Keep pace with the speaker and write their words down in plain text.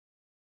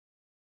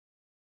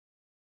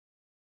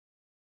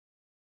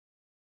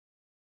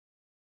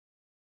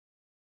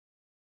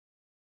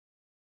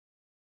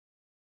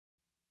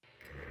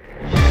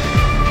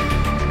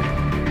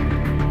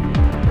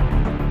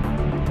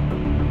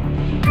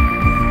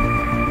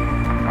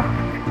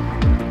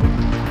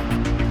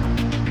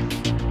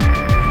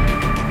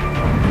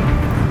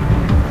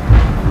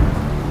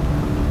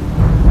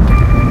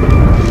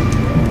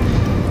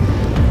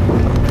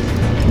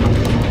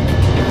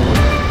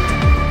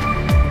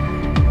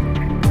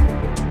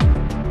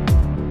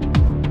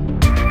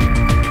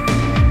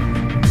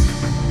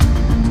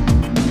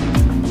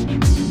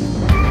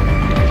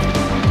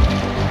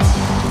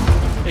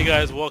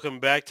welcome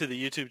back to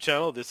the YouTube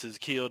channel. This is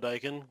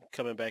Kiodiekin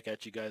coming back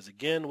at you guys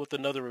again with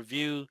another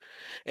review.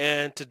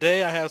 And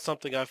today I have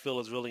something I feel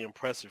is really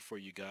impressive for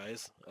you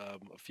guys. A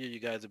few of you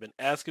guys have been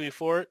asking me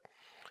for it,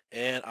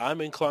 and I'm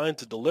inclined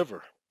to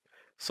deliver.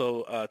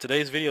 So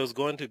today's video is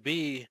going to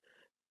be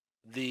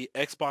the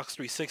Xbox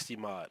 360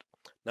 mod.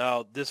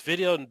 Now, this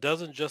video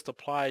doesn't just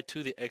apply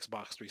to the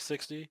Xbox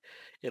 360.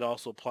 It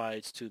also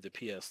applies to the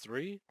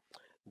PS3,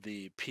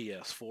 the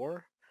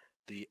PS4,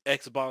 the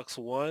Xbox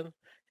One,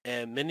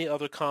 and many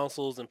other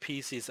consoles and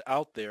PCs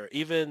out there,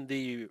 even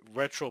the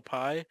Retro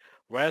Pi,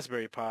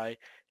 Raspberry Pi,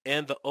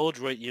 and the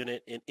Odroid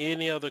unit in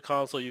any other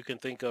console you can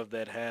think of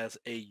that has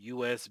a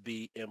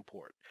USB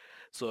import.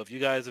 So if you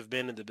guys have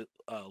been in the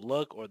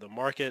look or the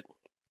market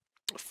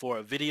for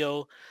a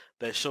video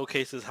that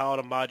showcases how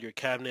to mod your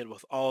cabinet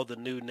with all the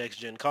new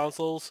next-gen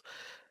consoles,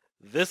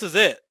 this is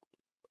it.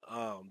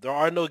 There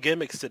are no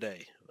gimmicks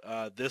today.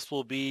 This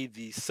will be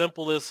the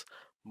simplest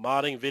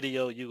modding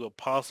video you will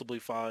possibly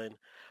find.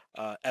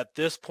 At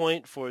this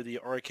point for the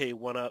Arcade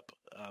 1-Up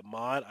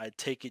mod, I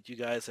take it you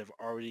guys have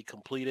already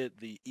completed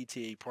the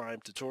ETA Prime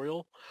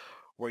tutorial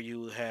where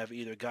you have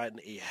either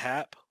gotten a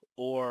HAP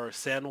or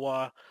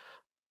Sanwa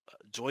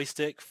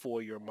joystick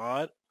for your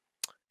mod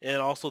and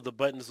also the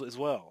buttons as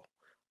well.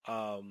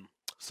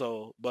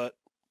 But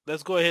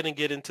let's go ahead and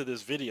get into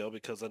this video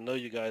because I know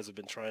you guys have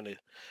been trying to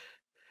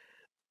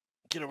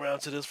get around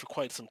to this for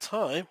quite some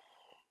time.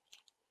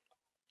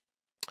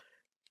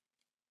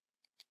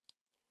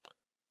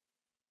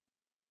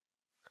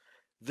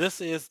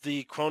 This is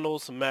the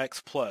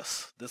CronusMAX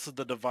Plus. This is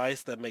the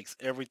device that makes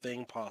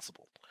everything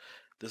possible.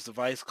 This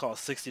device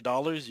costs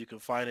 $60. You can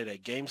find it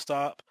at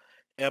GameStop,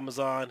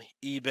 Amazon,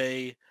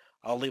 eBay.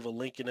 I'll leave a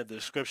link in the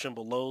description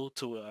below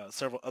to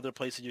several other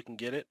places you can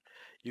get it.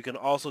 You can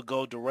also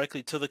go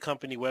directly to the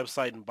company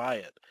website and buy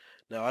it.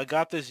 Now, I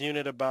got this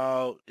unit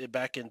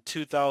back in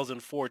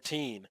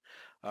 2014.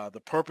 The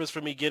purpose for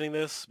me getting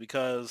this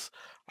because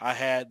I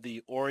had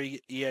the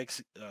Ori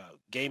EX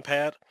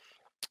gamepad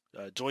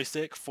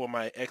joystick for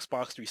my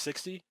Xbox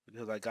 360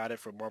 because I got it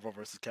from Marvel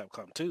vs.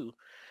 Capcom 2.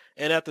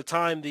 And at the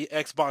time, the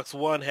Xbox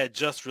One had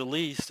just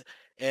released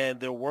and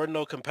there were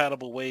no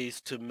compatible ways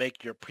to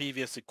make your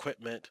previous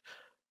equipment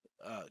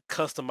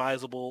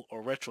customizable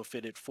or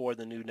retrofitted for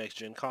the new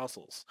next-gen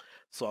consoles.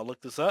 So I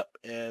looked this up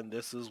and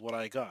this is what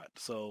I got.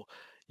 So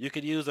you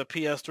could use a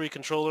PS3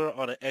 controller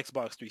on an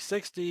Xbox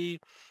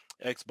 360,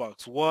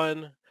 Xbox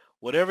One,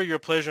 whatever your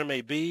pleasure may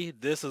be.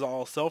 This is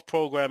all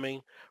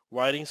self-programming,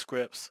 writing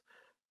scripts,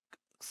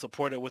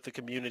 supported with the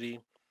community.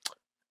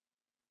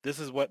 This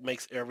is what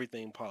makes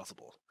everything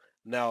possible.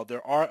 Now,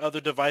 there are other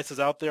devices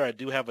out there. I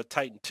do have a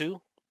Titan 2,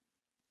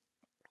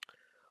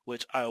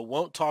 which I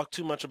won't talk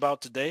too much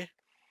about today.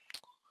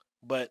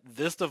 But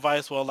this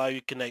device will allow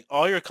you to connect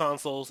all your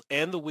consoles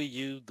and the Wii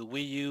U, the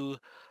Wii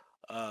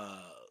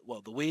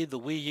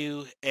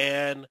U,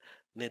 and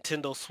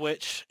Nintendo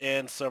Switch,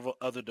 and several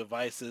other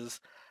devices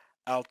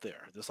out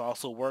there. This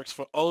also works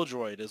for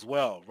Odroid as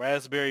well,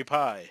 Raspberry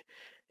Pi.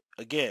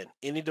 Again,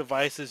 any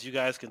devices you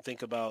guys can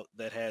think about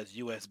that has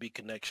USB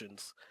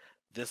connections,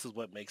 this is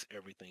what makes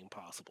everything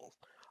possible.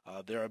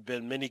 There have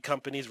been many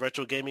companies,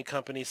 retro gaming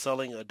companies,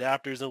 selling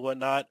adapters and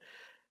whatnot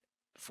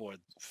for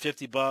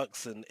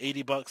 $50 and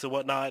 $80 and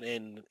whatnot,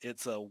 and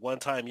it's a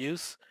one-time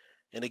use.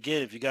 And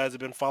again, if you guys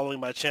have been following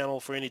my channel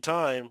for any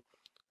time,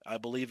 I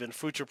believe in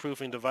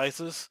future-proofing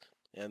devices,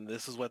 and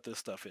this is what this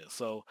stuff is.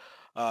 So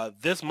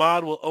this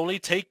mod will only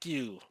take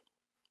you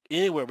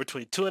anywhere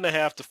between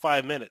 2.5 to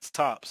 5 minutes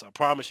tops. I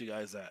promise you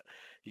guys that.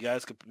 You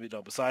guys could,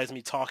 besides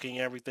me talking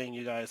everything,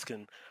 you guys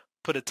can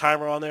put a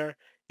timer on there.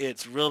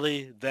 It's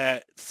really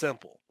that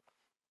simple.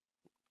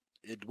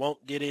 It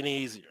won't get any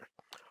easier.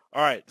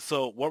 All right,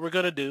 so what we're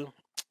going to do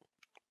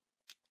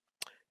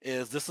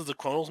is this is the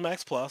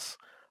CronusMAX Plus.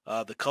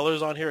 The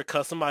colors on here are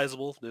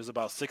customizable. There's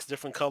about 6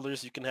 different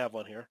colors you can have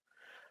on here.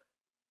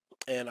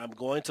 And I'm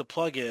going to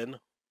plug in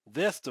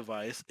this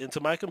device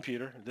into my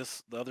computer. The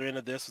other end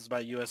of this is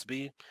my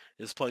USB.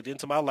 It's plugged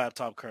into my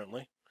laptop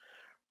currently.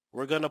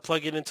 We're going to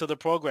plug it into the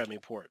programming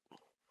port.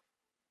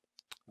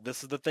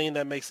 This is the thing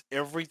that makes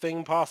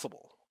everything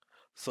possible.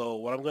 So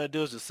what I'm going to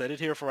do is just set it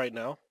here for right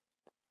now.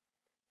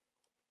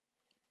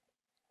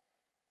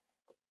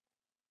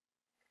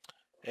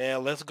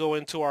 And let's go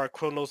into our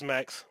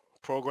CronusMAX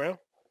program.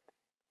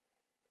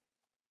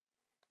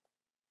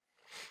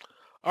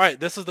 All right,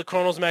 this is the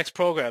CronusMAX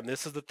program.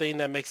 This is the thing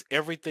that makes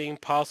everything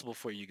possible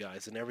for you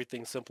guys and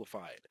everything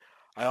simplified.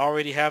 I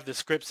already have the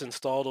scripts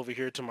installed over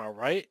here to my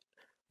right,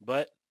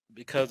 but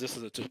because this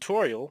is a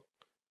tutorial,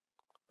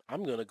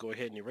 I'm going to go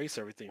ahead and erase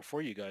everything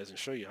for you guys and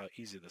show you how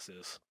easy this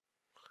is.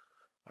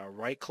 I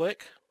right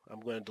click.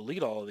 I'm going to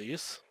delete all of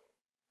these.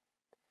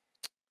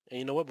 And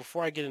you know what?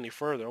 Before I get any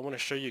further, I want to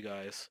show you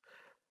guys.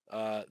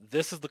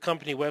 This is the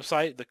company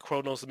website, the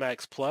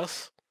CronusMAX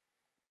Plus.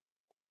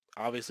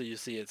 Obviously, you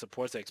see it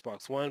supports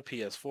Xbox One,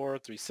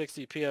 PS4,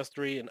 360,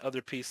 PS3, and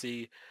other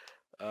PC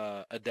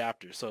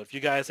adapters. So if you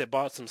guys had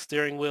bought some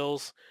steering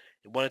wheels,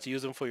 you wanted to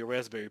use them for your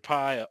Raspberry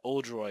Pi, an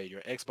Odroid,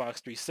 your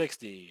Xbox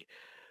 360,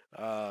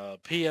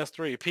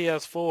 PS3,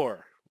 PS4,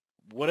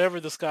 whatever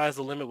the sky's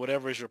the limit,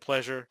 whatever is your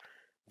pleasure,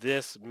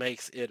 this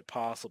makes it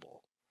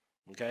possible.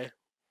 Okay?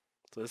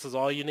 So this is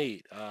all you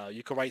need.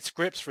 You can write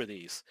scripts for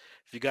these.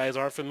 If you guys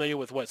aren't familiar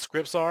with what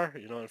scripts are,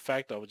 in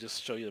fact, I will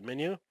just show you the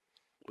menu.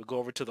 We'll go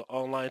over to the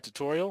online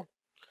tutorial.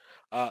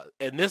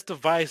 And this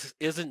device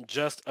isn't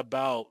just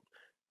about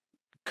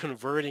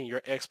converting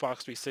your Xbox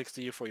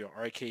 360 for your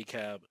arcade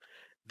cab.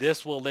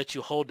 This will let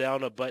you hold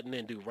down a button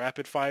and do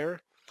rapid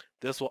fire.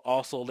 This will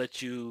also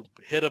let you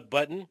hit a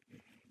button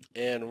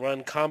and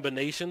run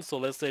combinations. So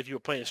let's say if you were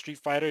playing Street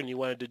Fighter and you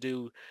wanted to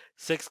do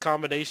 6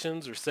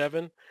 combinations or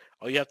 7,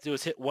 all you have to do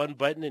is hit one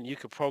button and you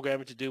can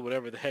program it to do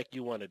whatever the heck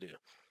you want to do.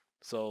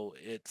 So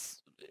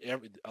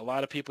a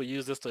lot of people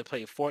use this to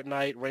play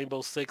Fortnite,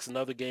 Rainbow Six, and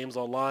other games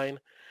online,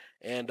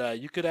 and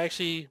you could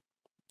actually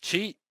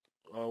cheat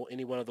on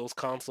any one of those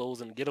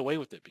consoles and get away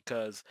with it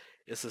because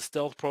it's a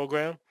stealth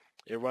program.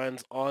 It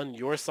runs on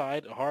your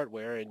side of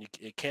hardware and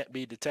it can't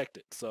be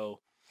detected. So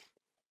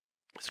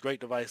it's a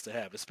great device to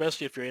have,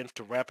 especially if you're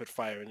into rapid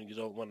fire and you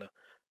don't want to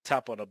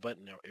tap on a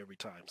button every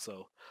time. So,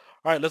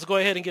 all right, let's go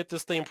ahead and get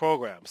this thing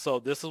programmed. So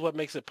this is what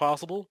makes it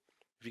possible.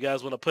 If you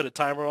guys want to put a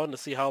timer on to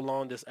see how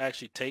long this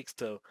actually takes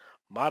to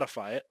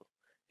modify it,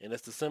 and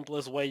it's the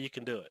simplest way you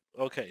can do it.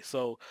 Okay,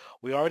 so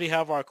we already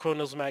have our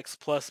CronusMAX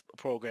Plus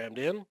programmed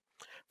in.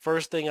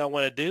 First thing I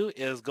want to do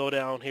is go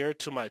down here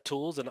to my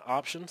tools and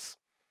options.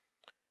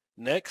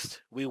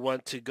 Next, we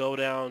want to go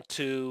down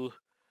to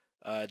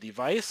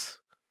device.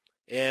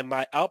 And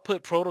my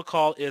output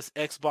protocol is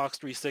Xbox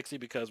 360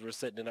 because we're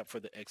setting it up for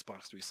the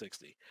Xbox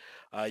 360.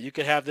 You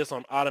can have this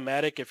on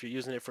automatic if you're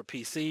using it for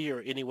PC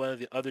or any one of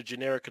the other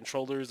generic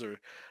controllers or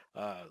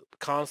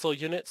console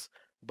units.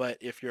 But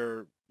if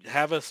you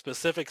have a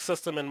specific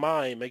system in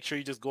mind, make sure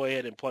you just go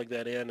ahead and plug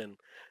that in and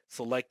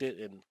select it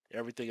and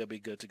everything will be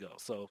good to go.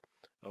 So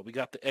we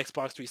got the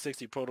Xbox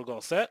 360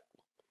 protocol set.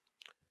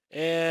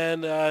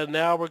 And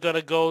now we're going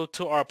to go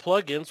to our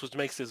plugins, which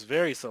makes this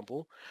very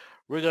simple.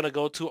 We're going to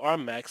go to our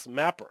Max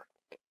Mapper.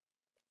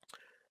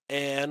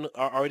 And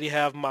I already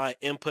have my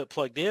input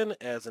plugged in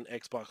as an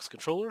Xbox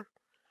controller.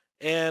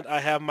 And I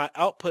have my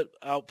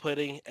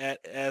outputting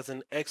as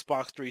an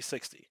Xbox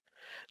 360.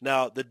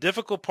 Now, the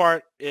difficult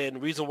part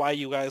and reason why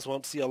you guys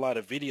won't see a lot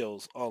of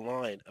videos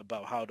online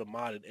about how to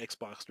mod an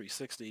Xbox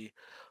 360,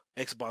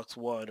 Xbox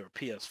One, or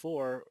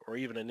PS4, or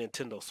even a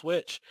Nintendo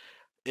Switch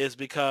is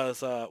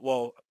because,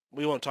 well,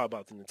 we won't talk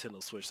about the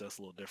Nintendo Switch. That's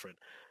a little different.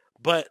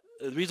 But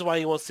the reason why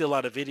you won't see a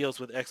lot of videos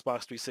with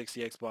Xbox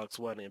 360, Xbox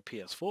One, and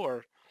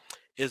PS4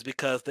 is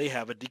because they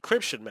have a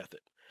decryption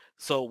method.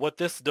 So what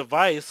this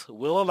device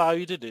will allow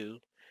you to do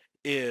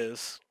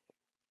is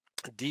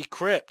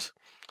decrypt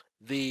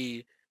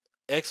the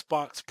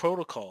Xbox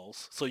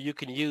protocols so you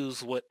can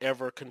use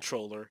whatever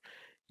controller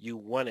you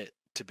want it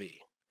to be.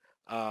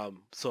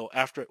 So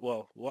after,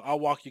 well, I'll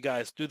walk you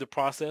guys through the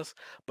process,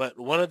 but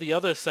one of the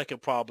other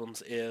second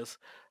problems is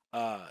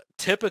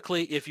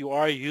typically if you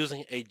are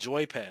using a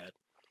joypad,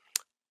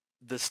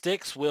 the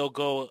sticks will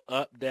go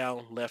up,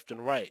 down, left,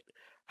 and right.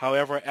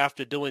 However,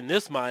 after doing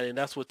this mining, and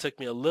that's what took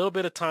me a little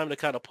bit of time to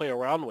kind of play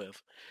around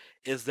with,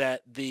 is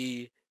that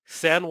the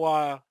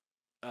Sanwa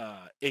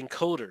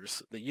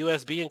encoders, the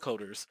USB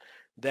encoders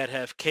that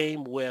have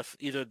came with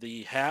either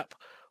the HAP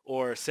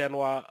or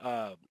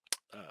Sanwa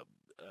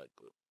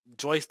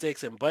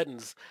joysticks and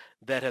buttons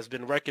that has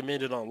been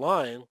recommended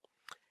online,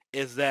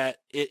 is that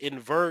it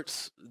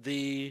inverts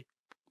the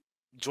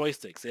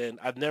joysticks, and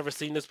I've never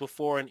seen this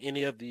before in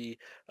any of the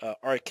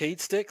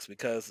arcade sticks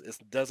because it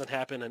doesn't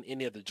happen on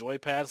any of the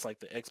joypads like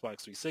the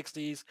Xbox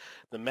 360s,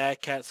 the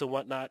Mad Cats and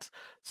whatnot.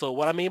 So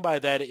what I mean by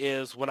that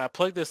is when I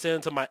plug this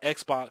into my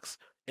Xbox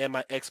and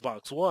my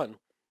Xbox One,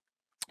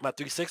 my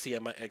 360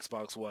 and my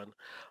Xbox One,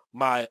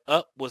 my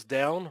up was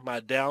down, my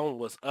down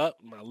was up,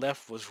 my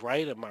left was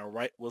right, and my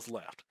right was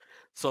left.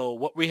 So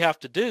what we have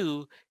to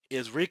do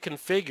is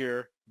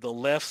reconfigure the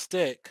left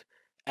stick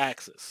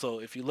axis. So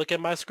if you look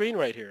at my screen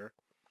right here,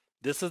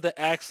 this is the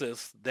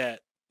axis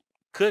that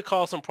could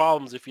cause some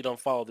problems if you don't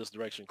follow this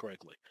direction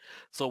correctly.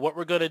 So what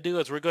we're going to do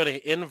is we're going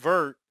to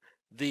invert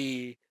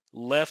the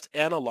left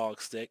analog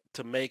stick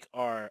to make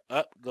our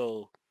up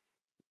go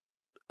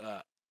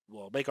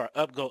make our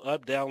up go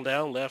up, down,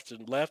 down, left,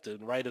 and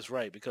right is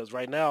right. Because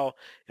right now,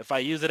 if I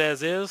use it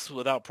as is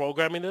without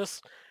programming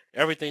this,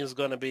 everything is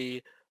going to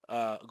be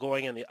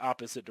going in the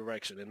opposite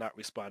direction and not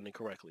responding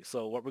correctly.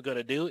 So what we're going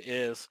to do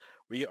is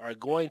we are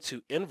going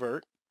to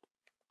invert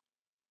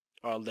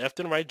our left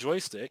and right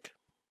joystick,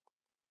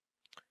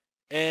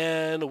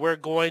 and we're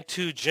going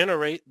to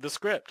generate the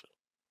script.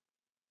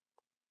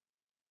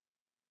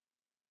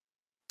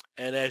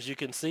 And as you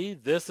can see,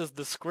 this is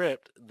the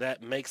script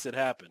that makes it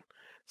happen.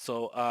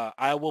 So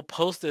I will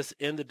post this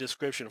in the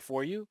description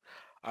for you.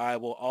 I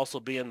will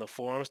also be in the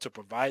forums to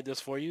provide this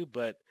for you,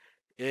 but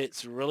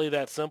it's really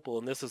that simple,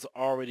 and this is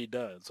already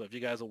done. So if you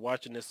guys are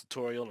watching this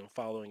tutorial and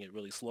following it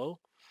really slow,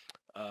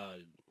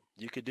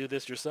 you could do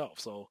this yourself.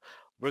 So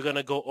we're going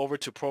to go over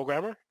to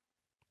Programmer.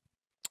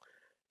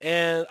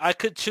 And I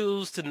could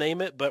choose to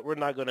name it, but we're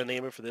not going to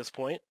name it for this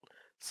point.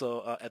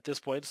 So at this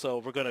point, so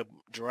we're going to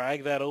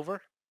drag that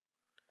over,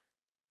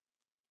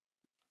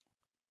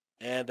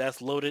 and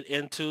that's loaded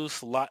into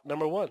slot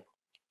number 1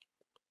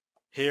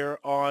 here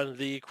on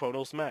the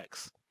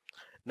CronusMAX.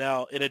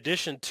 Now, in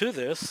addition to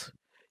this,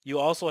 you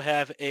also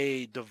have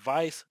a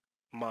device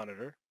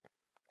monitor,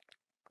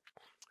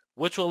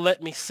 which will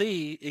let me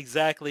see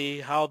exactly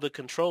how the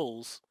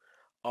controls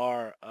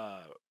are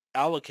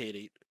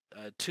allocated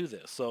to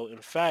this. So in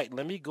fact,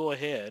 let me go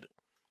ahead.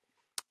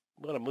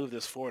 I'm going to move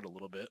this forward a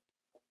little bit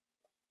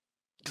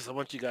because I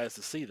want you guys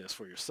to see this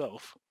for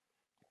yourself.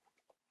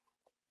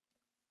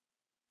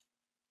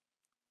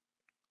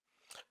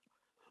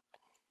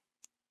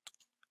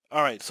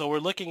 All right, so we're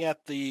looking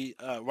at the,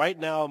 right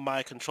now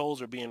my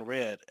controls are being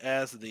read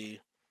as the,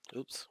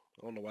 oops,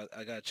 I don't know why,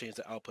 I gotta change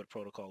the output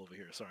protocol over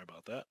here, sorry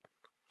about that.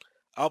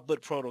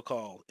 Output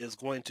protocol is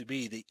going to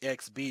be the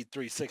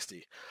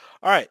XB360.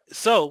 All right,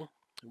 so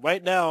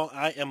right now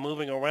I am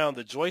moving around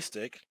the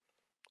joystick.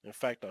 In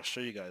fact, I'll show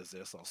you guys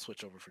this. I'll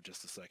switch over for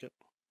just a second.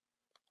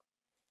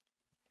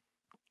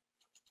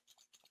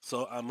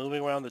 So I'm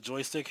moving around the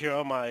joystick here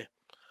on my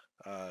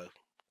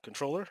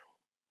controller.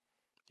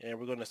 And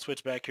we're going to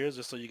switch back here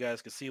just so you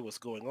guys can see what's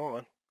going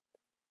on.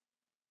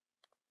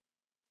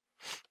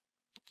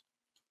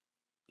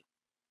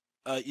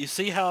 You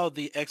see how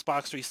the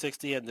Xbox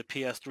 360 and the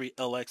PS3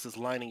 LX is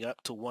lining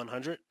up to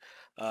 100?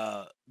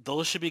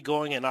 Those should be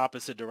going in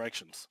opposite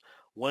directions.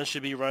 One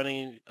should be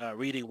running,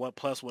 reading 1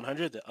 plus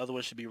 100. The other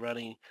one should be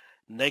running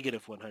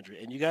negative 100.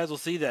 And you guys will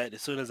see that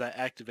as soon as I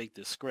activate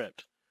this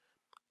script.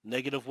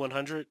 Negative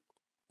 100,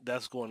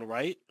 that's going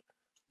right.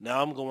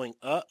 Now I'm going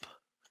up,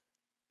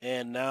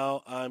 and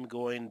now I'm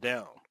going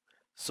down.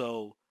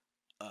 So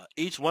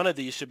each one of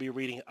these should be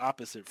reading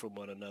opposite from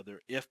one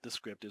another if the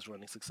script is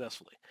running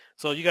successfully.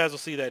 So you guys will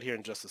see that here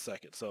in just a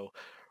second. So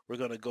we're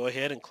going to go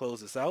ahead and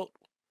close this out.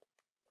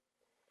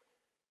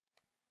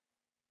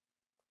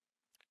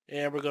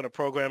 And we're going to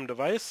program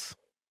device.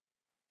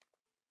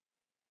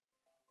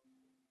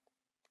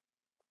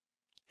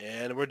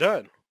 And we're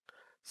done.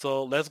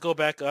 So let's go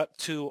back up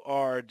to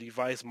our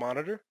device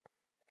monitor.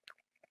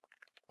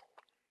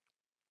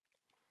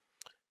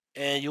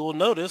 And you will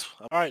notice,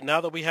 all right,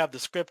 now that we have the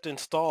script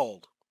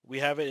installed, we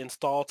have it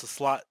installed to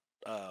slot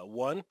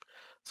 1.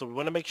 So we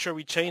want to make sure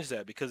we change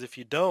that, because if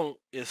you don't,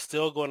 it's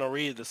still going to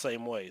read the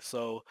same way.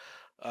 So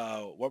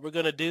what we're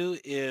going to do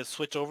is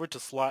switch over to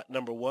slot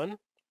number 1.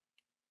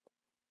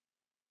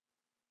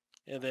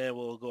 And then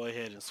we'll go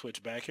ahead and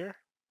switch back here.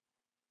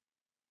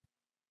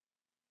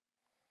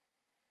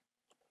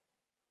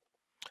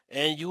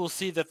 And you will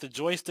see that the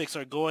joysticks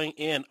are going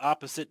in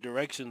opposite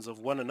directions of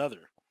one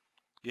another.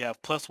 You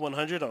have plus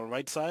 100 on the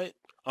right side,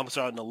 I'm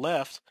sorry, on the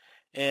left,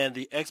 and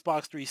the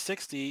Xbox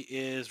 360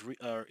 is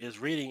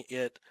reading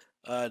it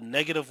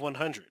negative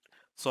 100.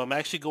 So I'm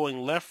actually going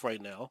left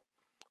right now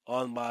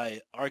on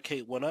my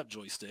Arcade 1-Up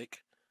joystick,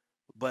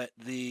 but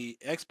the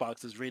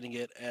Xbox is reading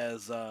it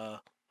as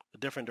a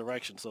different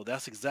direction. So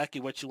that's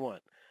exactly what you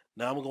want.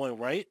 Now I'm going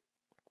right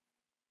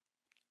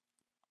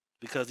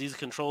because these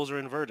controls are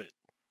inverted.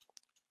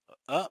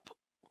 Up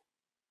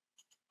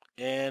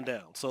and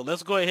down. So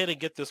let's go ahead and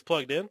get this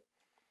plugged in.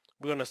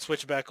 We're going to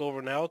switch back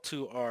over now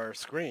to our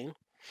screen.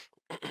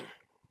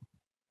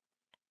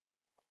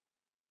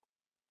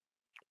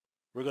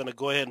 We're going to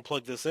go ahead and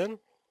plug this in.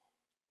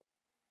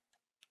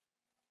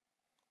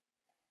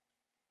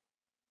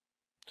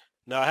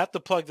 Now I have to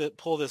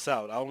pull this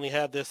out. I only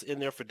have this in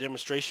there for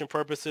demonstration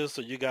purposes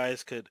so you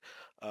guys could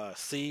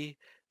see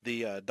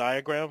the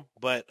diagram.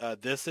 But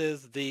this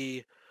is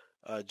the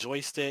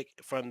joystick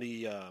from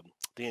the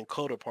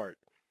encoder part.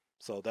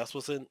 So that's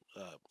what's in.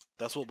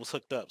 That's what was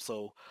hooked up.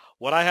 So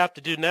what I have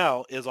to do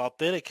now is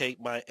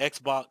authenticate my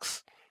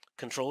Xbox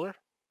controller.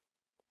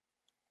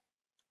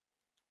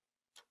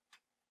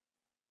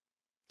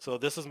 So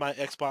this is my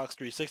Xbox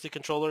 360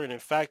 controller, and in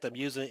fact, I'm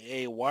using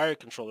a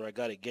wired controller I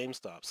got at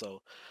GameStop.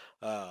 So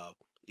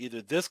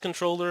either this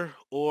controller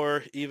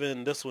or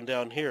even this one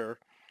down here,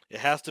 it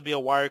has to be a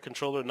wired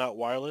controller, not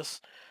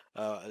wireless.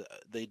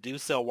 They do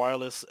sell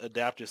wireless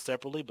adapters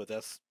separately, but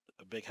that's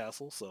a big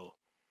hassle, so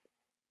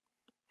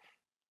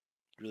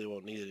really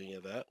won't need any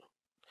of that.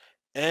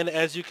 And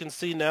as you can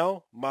see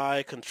now,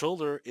 my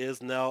controller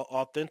is now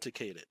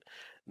authenticated.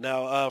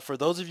 Now, for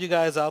those of you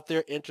guys out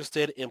there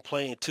interested in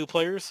playing 2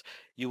 players,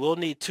 you will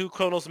need 2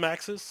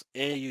 CronusMAXes,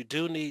 and you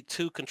do need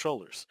 2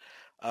 controllers.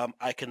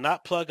 I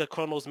cannot plug a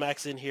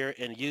CronusMAX in here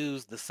and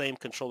use the same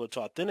controller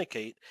to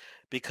authenticate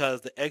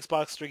because the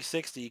Xbox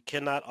 360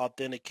 cannot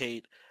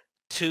authenticate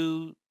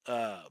 2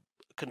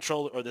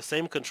 controller or the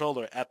same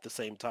controller at the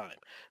same time.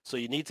 So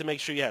you need to make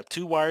sure you have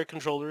 2 wired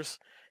controllers,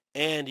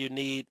 and you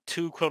need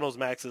 2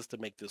 CronusMAXes to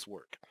make this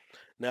work.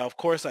 Now, of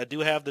course, I do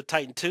have the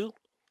Titan 2,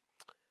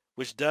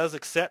 which does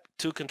accept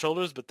 2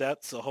 controllers, but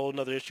that's a whole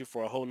nother issue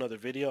for a whole nother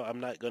video. I'm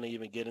not going to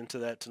even get into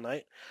that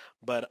tonight.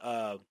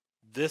 But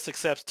this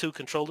accepts 2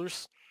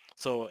 controllers.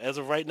 So as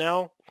of right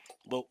now,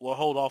 we'll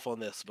hold off on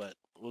this, but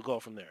we'll go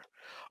from there.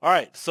 All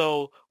right,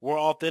 so we're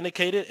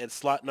authenticated at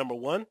slot number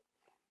 1.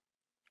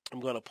 I'm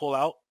going to pull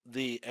out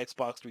the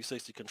Xbox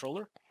 360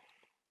 controller.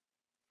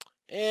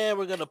 And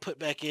we're going to put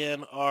back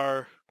in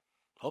our,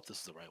 hope this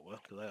is the right one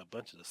because I have a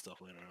bunch of this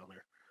stuff laying around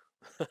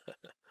there.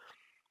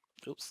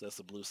 Oops, that's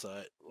the blue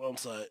side. Wrong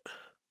side.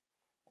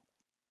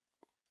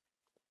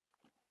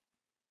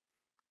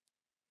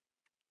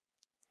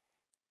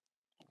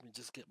 Let me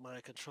just get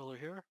my controller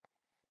here.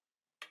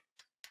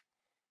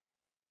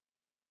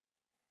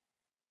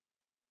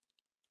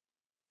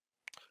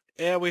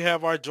 And we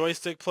have our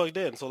joystick plugged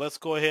in. So let's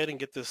go ahead and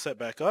get this set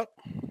back up.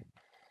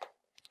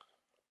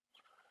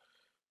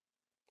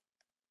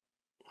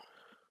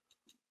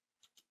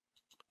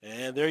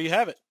 And there you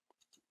have it.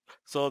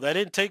 So that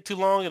didn't take too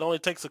long. It only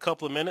takes a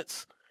couple of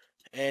minutes.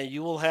 And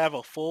you will have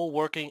a full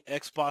working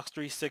Xbox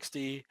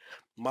 360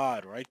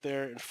 mod right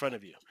there in front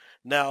of you.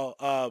 Now,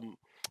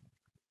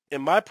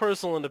 in my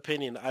personal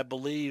opinion, I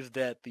believe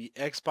that the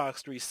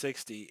Xbox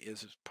 360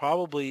 is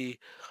probably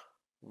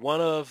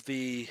one of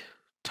the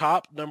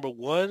top number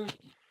one,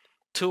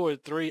 two, or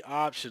three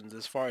options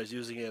as far as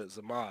using it as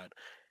a mod.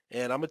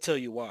 And I'm going to tell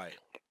you why.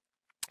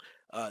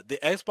 The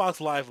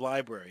Xbox Live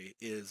library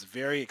is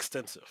very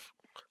extensive.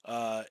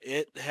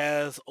 It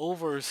has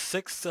over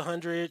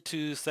 600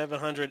 to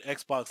 700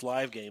 Xbox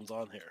Live games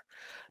on here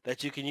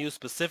that you can use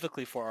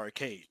specifically for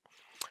arcade.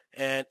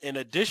 And in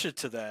addition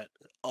to that,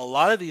 a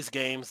lot of these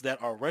games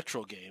that are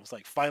retro games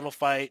like Final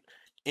Fight,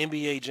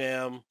 NBA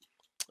Jam,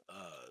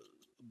 uh,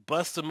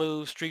 Bust a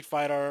Move, Street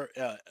Fighter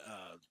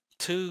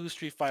 2,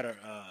 Street Fighter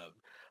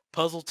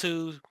Puzzle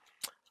 2,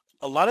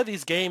 a lot of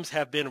these games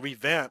have been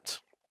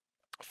revamped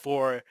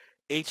for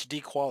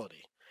HD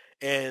quality.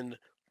 And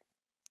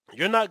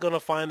you're not going to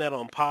find that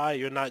on Pi.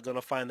 You're not going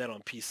to find that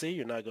on PC.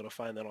 You're not going to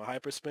find that on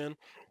Hyperspin.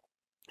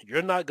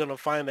 You're not going to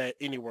find that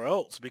anywhere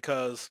else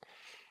because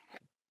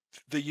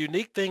the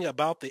unique thing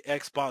about the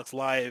Xbox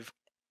Live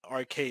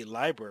arcade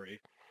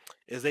library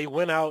is they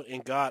went out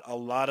and got a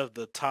lot of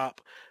the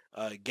top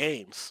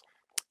games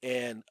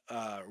and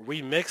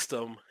remixed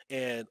them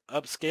and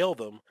upscaled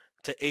them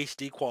to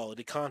HD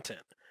quality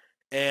content.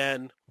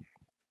 And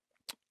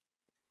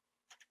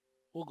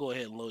we'll go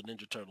ahead and load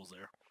Ninja Turtles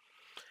there.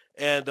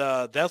 And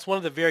that's one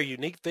of the very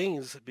unique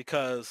things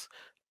because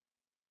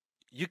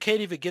you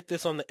can't even get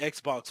this on the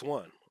Xbox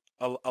One.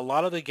 A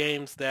lot of the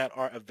games that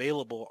are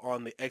available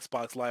on the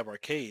Xbox Live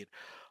Arcade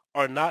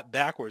are not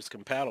backwards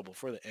compatible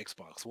for the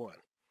Xbox One.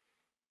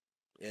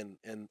 And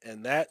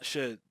that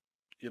should,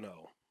 you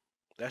know,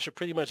 that should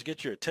pretty much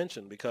get your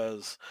attention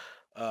because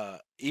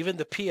even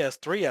the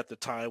PS3 at the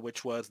time,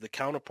 which was the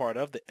counterpart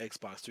of the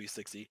Xbox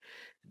 360,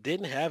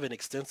 didn't have an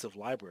extensive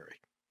library.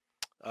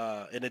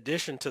 In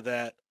addition to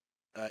that,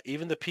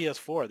 even the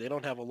PS4, they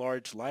don't have a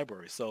large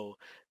library. So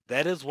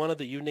that is one of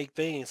the unique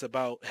things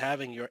about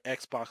having your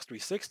Xbox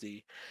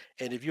 360.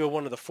 And if you're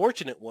one of the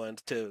fortunate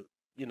ones to,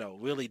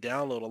 really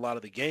download a lot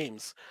of the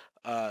games,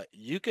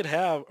 you could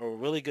have a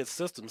really good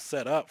system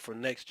set up for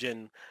next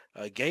gen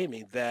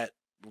gaming that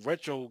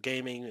retro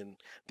gaming and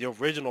the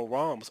original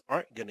ROMs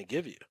aren't going to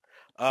give you.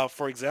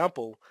 For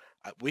example,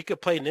 we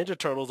could play Ninja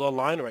Turtles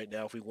online right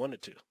now if we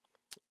wanted to.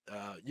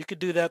 You could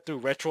do that through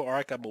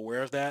RetroArch. I'm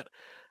aware of that.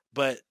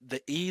 But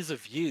the ease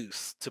of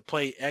use to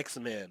play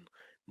X-Men,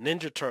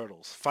 Ninja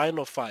Turtles,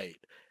 Final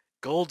Fight,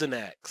 Golden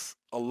Axe,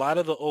 a lot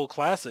of the old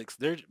classics,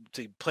 they're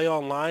to play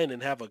online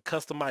and have a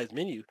customized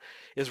menu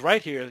is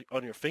right here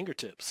on your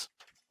fingertips.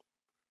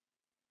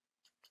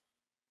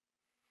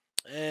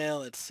 And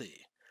let's see.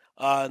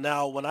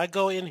 Now, when I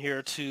go in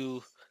here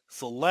to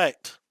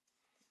select,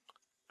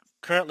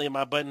 currently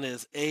my button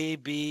is A,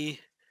 B,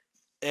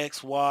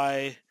 X,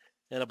 Y,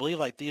 and I believe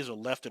like these are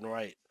left and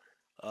right.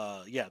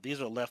 Yeah,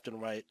 these are left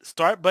and right.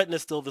 Start button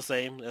is still the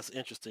same. That's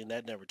interesting.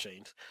 That never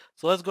changed.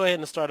 So let's go ahead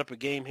and start up a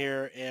game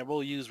here, and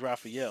we'll use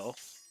Raphael.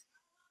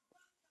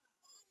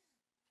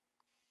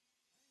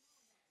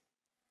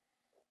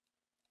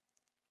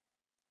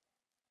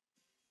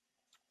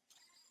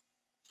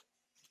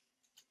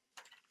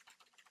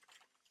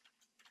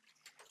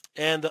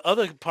 And the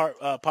other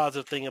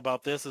positive thing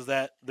about this is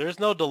that there's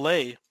no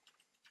delay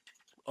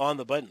on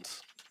the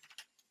buttons.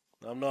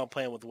 I know I'm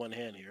playing with one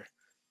hand here.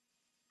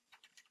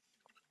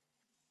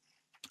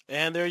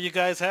 And there you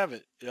guys have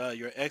it.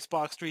 Your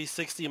Xbox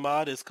 360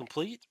 mod is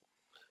complete.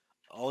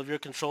 All of your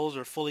controls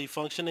are fully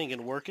functioning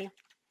and working.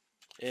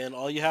 And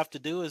all you have to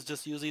do is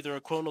just use either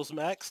a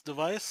CronusMAX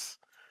device,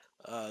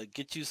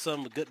 get you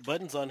some good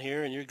buttons on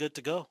here, and you're good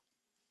to go.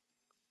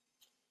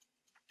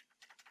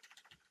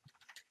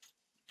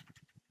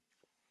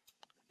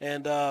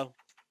 And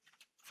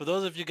for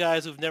those of you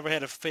guys who've never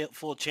had a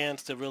full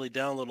chance to really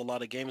download a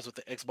lot of games with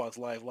the Xbox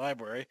Live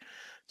library,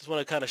 just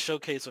want to kind of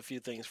showcase a few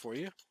things for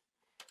you.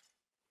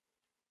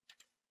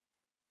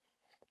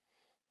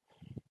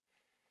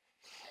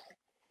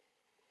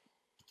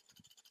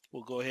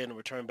 We'll go ahead and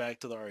return back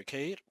to the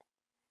arcade.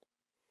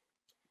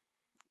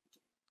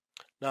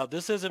 Now,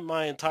 this isn't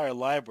my entire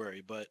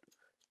library, but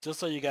just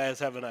so you guys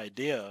have an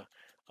idea,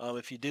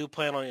 if you do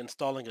plan on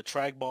installing a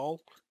trackball,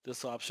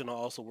 this option will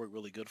also work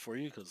really good for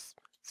you because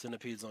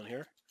Centipede's on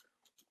here.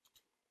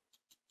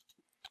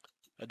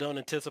 I don't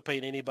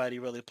anticipate anybody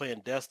really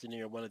playing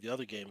Destiny or one of the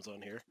other games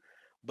on here.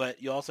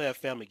 But you also have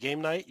Family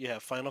Game Night. You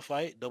have Final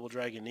Fight, Double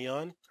Dragon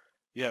Neon.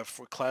 You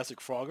have Classic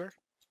Frogger,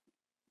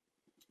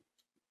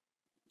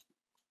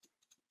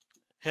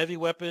 Heavy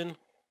Weapon,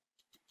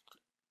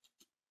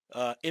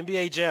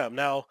 NBA Jam.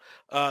 Now,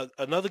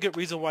 another good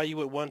reason why you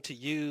would want to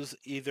use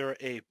either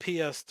a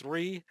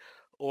PS3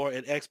 or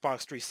an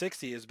Xbox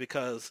 360 is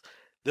because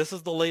this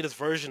is the latest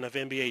version of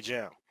NBA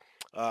Jam.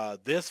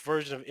 This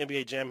version of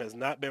NBA Jam has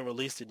not been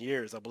released in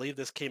years. I believe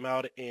this came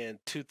out in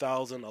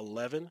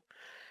 2011,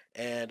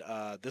 and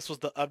this was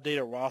the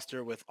updated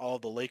roster with all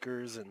the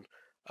Lakers and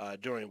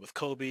during with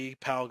Kobe,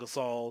 Pau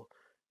Gasol,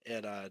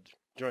 and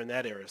during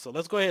that era. So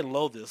let's go ahead and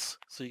load this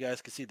so you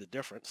guys can see the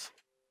difference.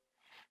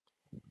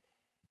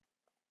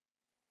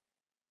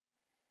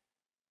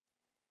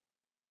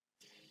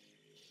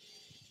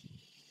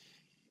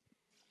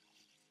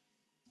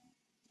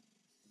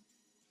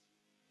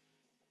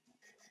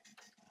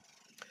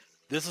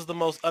 This is the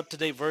most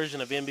up-to-date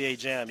version of NBA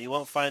Jam. You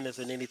won't find this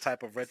in any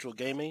type of retro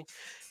gaming,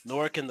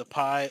 nor can the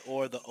Pi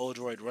or the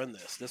Odroid run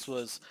this. This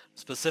was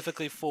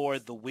specifically for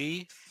the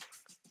Wii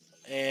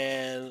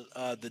and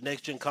the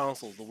next-gen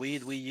consoles, the Wii,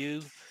 the Wii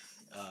U,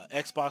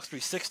 Xbox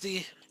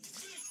 360,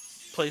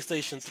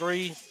 PlayStation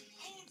 3.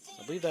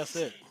 I believe that's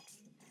it.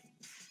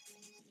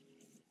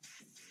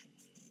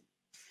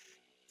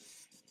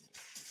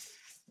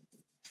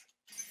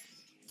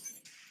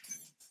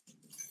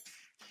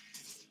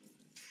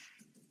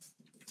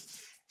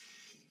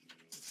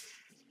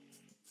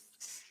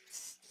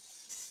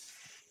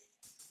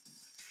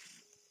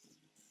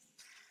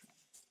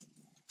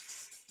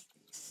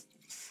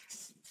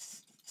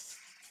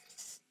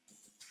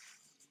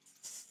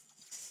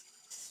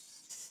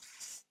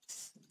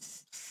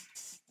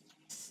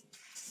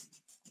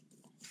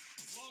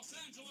 Los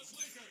Angeles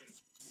Lakers.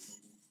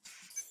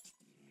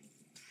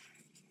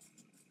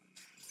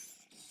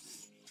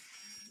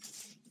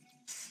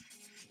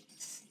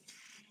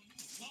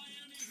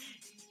 Miami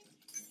Heat.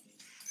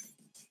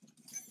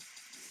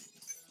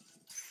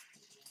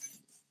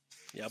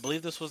 Yeah, I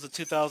believe this was the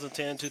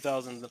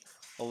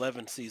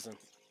 2010-2011 season.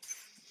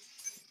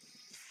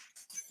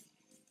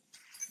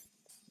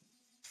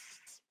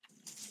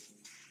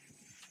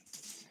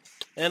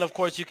 And of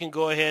course, you can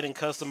go ahead and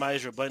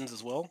customize your buttons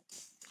as well.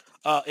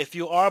 If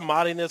you are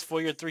modding this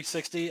for your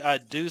 360, I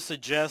do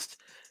suggest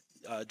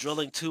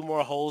drilling 2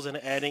 more holes and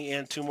adding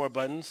in 2 more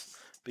buttons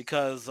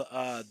because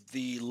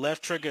the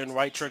left trigger and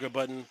right trigger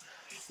button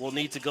will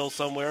need to go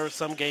somewhere.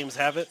 Some games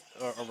have it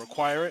or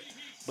require it,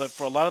 but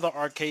for a lot of the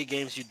arcade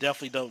games, you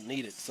definitely don't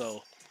need it.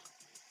 So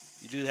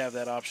you do have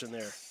that option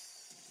there.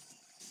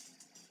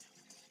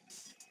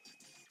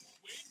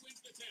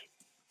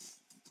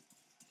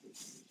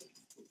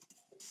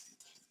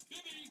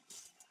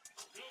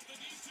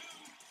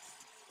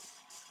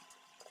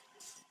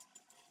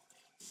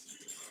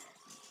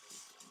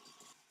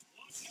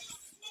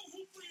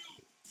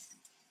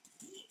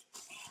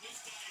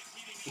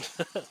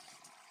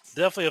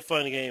 Definitely a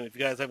fun game if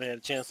you guys haven't had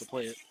a chance to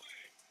play it.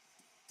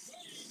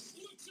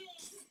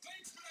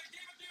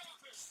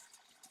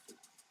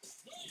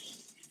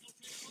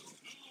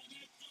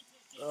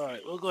 All right,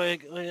 we'll go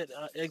ahead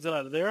exit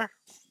out of there.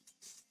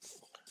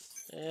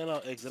 And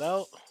I'll exit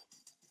out.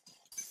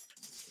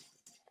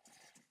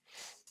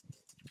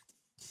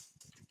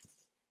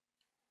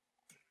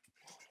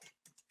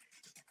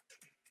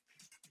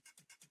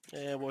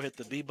 And we'll hit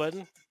the B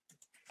button.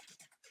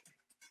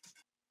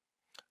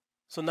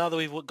 So now that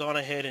we've gone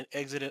ahead and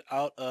exited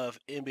out of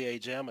NBA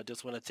Jam, I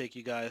just want to take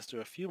you guys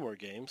through a few more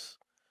games.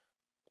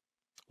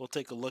 We'll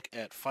take a look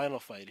at Final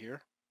Fight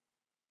here.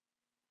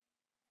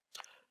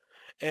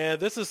 And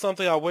this is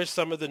something I wish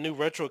some of the new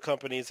retro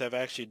companies have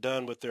actually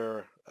done with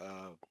their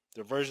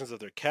versions of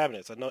their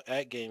cabinets. I know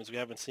at Games we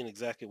haven't seen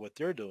exactly what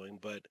they're doing,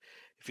 but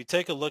if you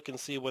take a look and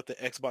see what the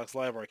Xbox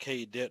Live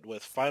Arcade did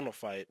with Final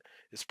Fight,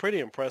 it's pretty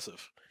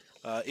impressive.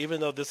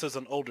 Even though this is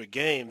an older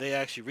game, they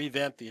actually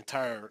revamped the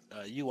entire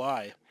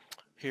UI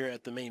here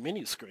at the main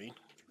menu screen.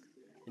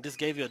 It just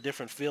gave you a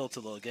different feel to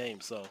the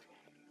game, so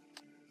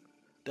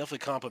definitely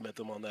compliment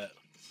them on that.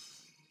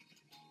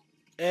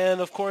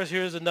 And of course,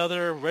 here's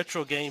another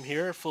retro game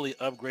here, fully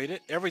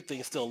upgraded.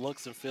 Everything still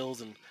looks and feels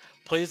and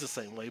plays the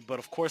same way, but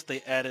of course they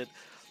added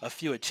a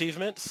few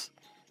achievements,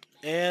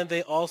 and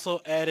they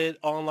also added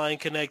online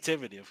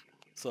connectivity.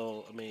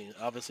 So, I mean,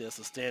 obviously that's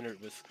a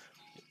standard with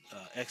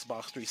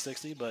Xbox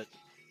 360, but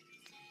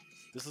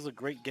this is a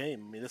great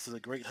game. I mean, this is a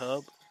great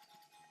hub.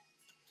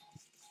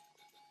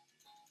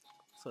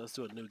 So let's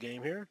do a new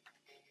game here.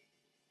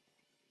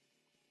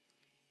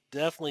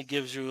 Definitely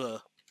gives you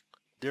a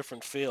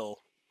different feel.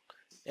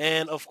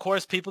 And of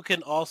course, people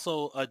can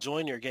also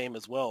join your game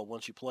as well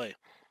once you play.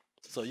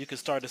 So you can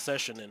start a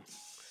session and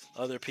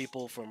other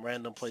people from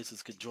random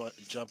places could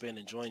jump in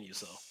and join you.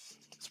 So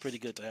it's pretty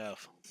good to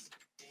have.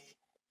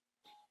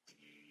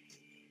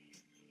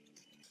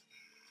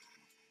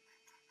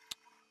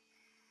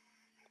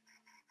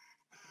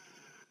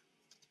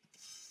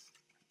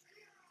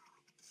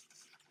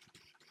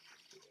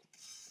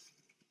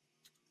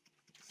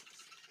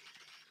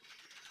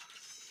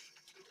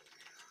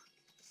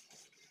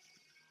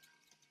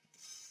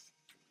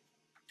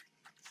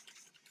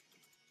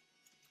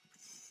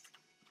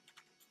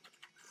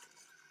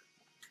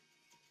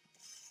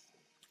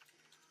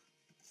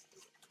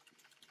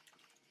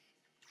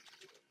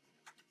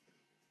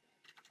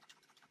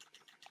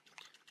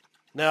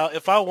 Now,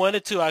 if I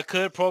wanted to, I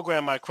could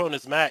program my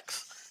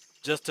CronusMAX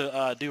just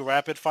to do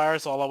rapid fire.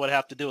 So all I would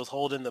have to do is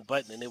hold in the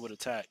button and it would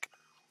attack.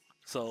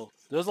 So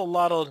there's a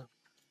lot of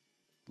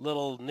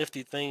little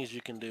nifty things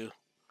you can do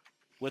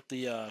with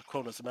the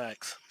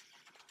CronusMAX.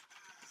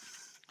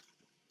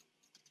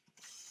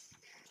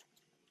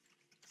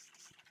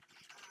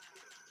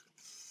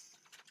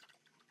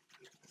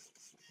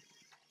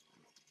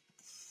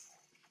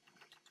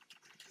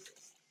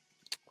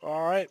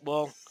 All right,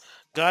 well,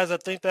 guys, I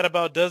think that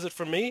about does it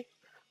for me.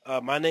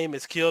 My name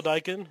is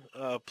Kiodiekin.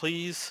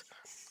 Please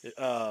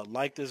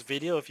like this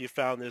video if you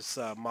found this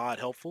mod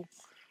helpful.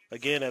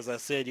 Again, as I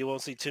said, you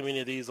won't see too many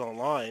of these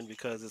online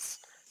because it's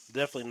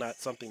definitely not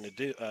something to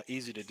do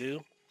easy to do.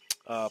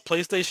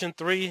 PlayStation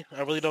 3,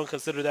 I really don't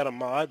consider that a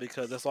mod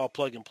because that's all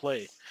plug and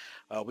play.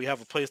 We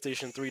have a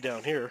PlayStation 3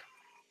 down here,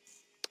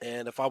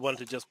 and if I wanted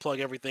to just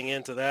plug everything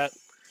into that,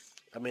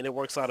 I mean, it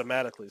works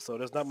automatically. So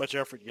there's not much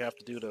effort you have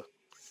to do to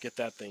get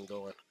that thing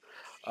going.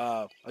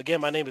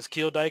 Again, my name is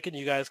Kiodiekin.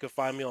 You guys can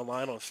find me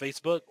online on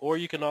Facebook, or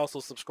you can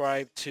also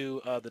subscribe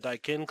to the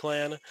Daikin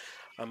clan.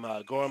 I'm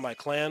growing my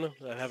clan.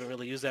 I haven't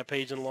really used that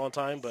page in a long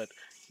time, but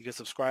you can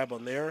subscribe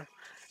on there.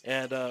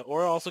 And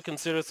or also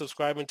consider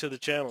subscribing to the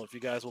channel if you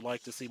guys would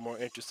like to see more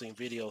interesting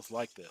videos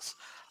like this.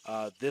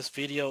 This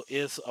video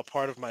is a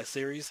part of my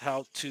series,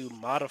 how to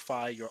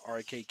modify your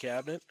arcade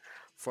cabinet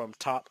from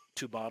top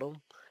to bottom.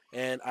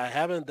 And I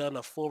haven't done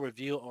a full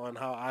review on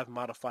how I've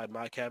modified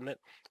my cabinet.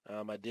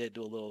 I did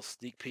do a little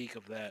sneak peek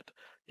of that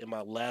in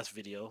my last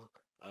video,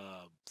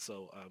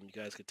 you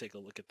guys could take a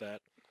look at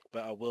that.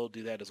 But I will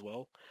do that as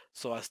well.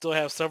 So I still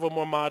have several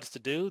more mods to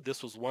do.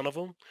 This was one of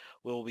them.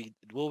 We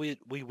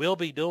will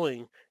be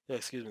doing,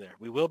 excuse me there.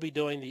 We will be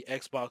doing the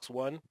Xbox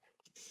One,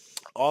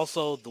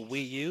 also the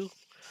Wii U,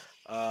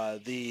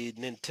 the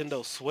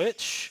Nintendo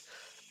Switch,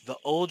 the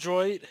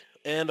Odroid,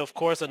 and of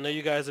course, I know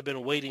you guys have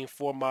been waiting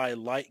for my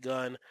light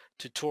gun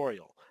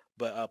tutorial.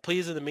 But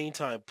please, in the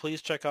meantime,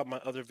 please check out my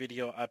other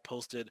video I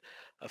posted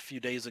a few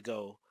days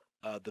ago,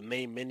 the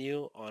main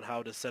menu on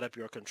how to set up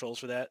your controls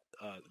for that.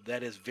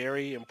 That is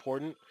very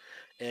important,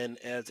 and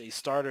as a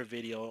starter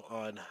video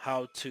on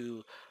how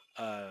to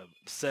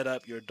set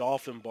up your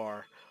Dolphin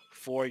bar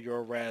for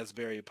your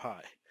Raspberry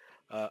Pi.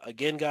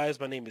 Again, guys,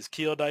 my name is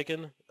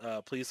Kiodiekin.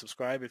 Please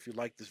subscribe if you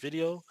like this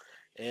video,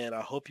 and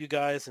I hope you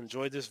guys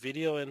enjoyed this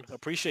video and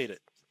appreciate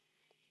it.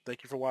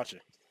 Thank you for watching.